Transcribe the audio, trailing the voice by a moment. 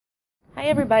Hi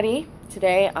everybody!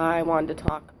 Today I wanted to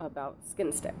talk about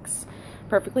skin sticks.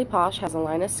 Perfectly Posh has a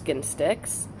line of skin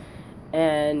sticks,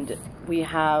 and we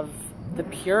have the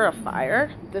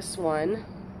purifier. This one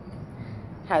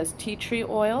has tea tree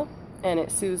oil and it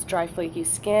soothes dry flaky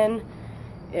skin.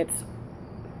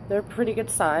 They're pretty good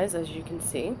size, as you can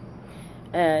see,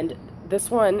 and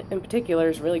this one in particular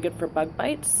is really good for bug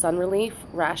bites, sun relief,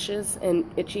 rashes,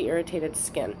 and itchy irritated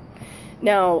skin.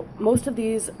 Now, most of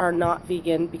these are not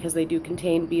vegan because they do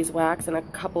contain beeswax, and a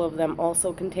couple of them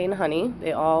also contain honey.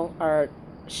 They all are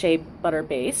shea butter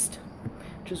based,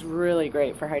 which is really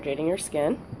great for hydrating your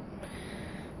skin.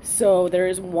 So there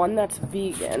is one that's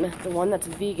vegan. The one that's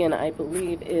vegan, I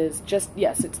believe, is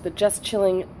it's the Just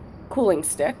Chilling Cooling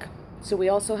Stick. So we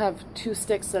also have two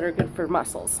sticks that are good for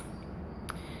muscles,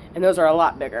 and those are a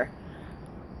lot bigger.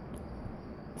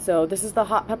 So this is the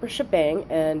hot pepper shebang,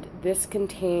 and this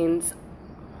contains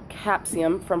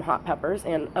capsium from hot peppers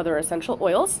and other essential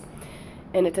oils,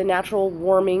 and it's a natural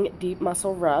warming deep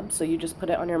muscle rub, so you just put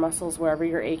it on your muscles wherever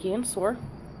you're achy and sore.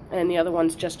 And the other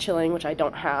one's Just Chilling, which I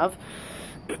don't have.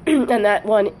 And that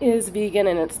one is vegan,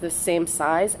 and it's the same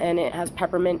size, and it has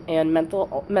peppermint and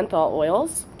menthol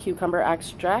oils, cucumber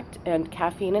extract, and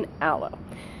caffeine and aloe.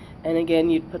 And again,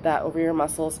 you'd put that over your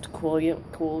muscles to cool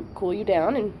you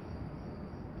down and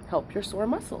help your sore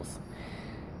muscles.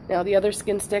 Now, the other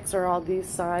skin sticks are all these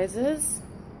sizes.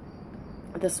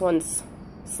 This one's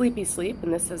Sleepy Sleep,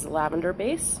 and this is lavender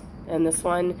base. And this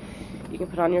one you can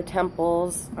put on your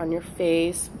temples, on your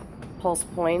face, pulse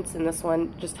points, and this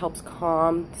one just helps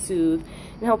calm, soothe,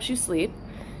 and helps you sleep.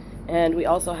 And we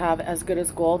also have As Good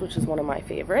as Gold, which is one of my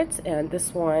favorites, and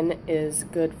this one is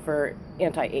good for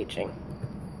anti-aging.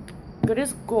 Good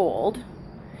as Gold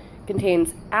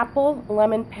contains apple,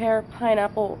 lemon, pear,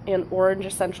 pineapple, and orange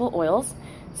essential oils,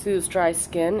 soothes dry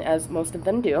skin, as most of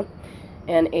them do,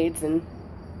 and aids in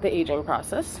the aging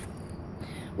process.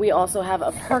 We also have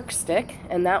a Perk Stick,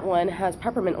 and that one has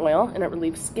peppermint oil, and it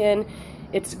relieves skin.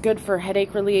 It's good for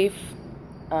headache relief,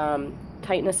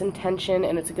 tightness and tension,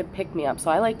 and it's a good pick-me-up. So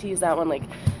I like to use that one, like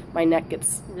my neck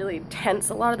gets really tense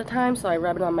a lot of the time, so I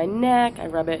rub it on my neck, I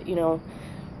rub it,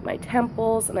 my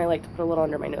temples, and I like to put a little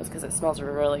under my nose because it smells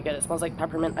really good. It smells like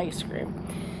peppermint ice cream.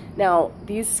 Now,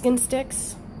 these skin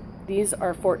sticks, these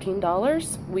are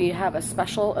 $14. We have a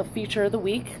special of Feature of the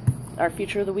Week. Our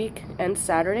Feature of the Week ends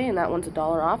Saturday, and that one's $1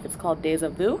 off. It's called Deja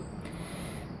Vu.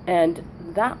 And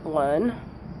that one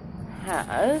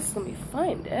has, let me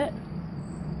find it.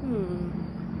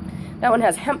 That one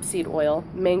has hemp seed oil,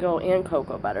 mango, and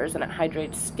cocoa butters, and it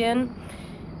hydrates skin.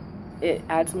 It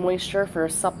adds moisture for a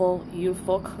supple,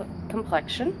 youthful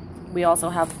complexion. We also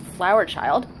have Flower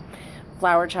Child.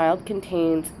 Flower Child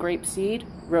contains grapeseed,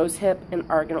 rosehip, and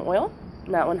argan oil.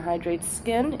 And that one hydrates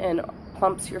skin and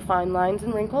plumps your fine lines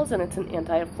and wrinkles, and it's an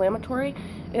anti-inflammatory.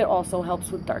 It also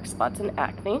helps with dark spots and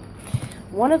acne.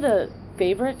 One of the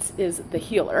favorites is the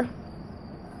Healer.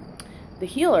 The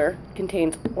Healer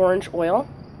contains orange oil,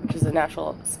 which is a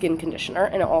natural skin conditioner,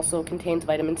 and it also contains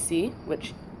vitamin C,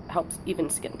 which helps even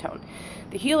skin tone.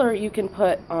 The Healer you can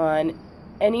put on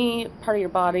any part of your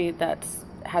body that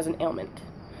has an ailment.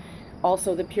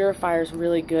 Also, the purifier is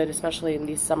really good, especially in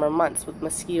these summer months with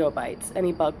mosquito bites.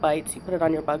 Any bug bites, you put it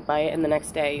on your bug bite, and the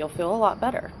next day you'll feel a lot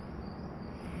better.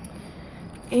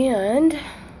 And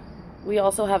we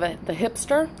also have the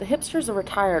Hipster. The Hipster is a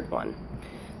retired one.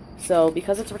 So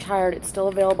because it's retired, it's still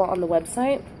available on the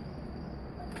website,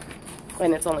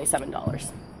 and it's only $7.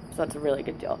 So that's a really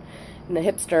good deal. And the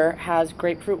Hipster has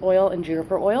grapefruit oil and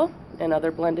juniper oil and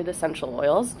other blended essential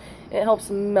oils. It helps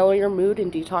mellow your mood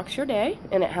and detox your day,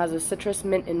 and it has a citrus,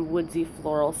 mint, and woodsy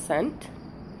floral scent.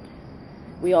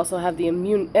 We also have the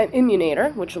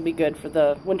Immunator, which will be good for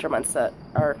the winter months that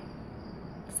are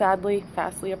sadly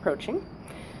fastly approaching.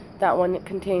 That one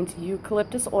contains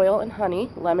eucalyptus oil and honey,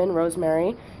 lemon,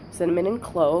 rosemary, cinnamon, and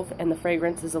clove, and the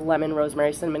fragrance is a lemon,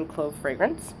 rosemary, cinnamon, clove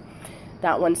fragrance.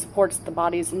 That one supports the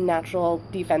body's natural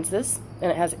defenses,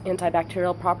 and it has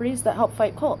antibacterial properties that help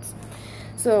fight colds.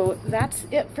 So that's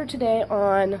it for today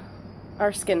on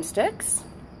our skin sticks.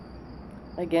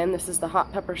 Again, this is the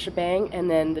hot pepper shebang,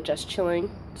 and then the Just Chilling,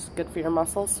 it's good for your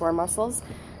muscles, sore muscles.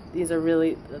 These are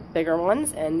really the bigger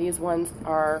ones, and these ones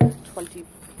are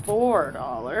 $24.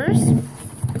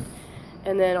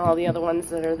 And then all the other ones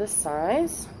that are this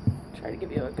size, try to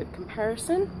give you a good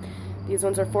comparison. These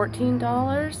ones are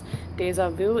 $14.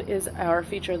 Deja Vu is our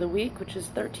Feature of the Week, which is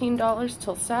 $13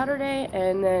 till Saturday,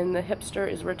 and then the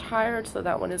Hipster is retired, so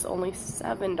that one is only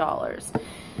 $7.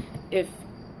 If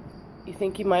you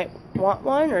think you might want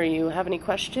one, or you have any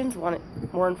questions, want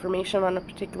more information on a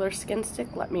particular skin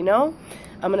stick, let me know.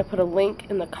 I'm going to put a link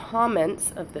in the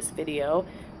comments of this video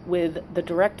with the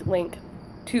direct link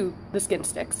to the skin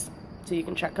sticks, so you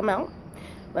can check them out.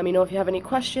 Let me know if you have any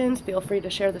questions. Feel free to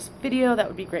share this video. That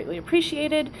would be greatly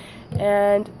appreciated.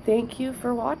 And thank you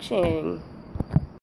for watching.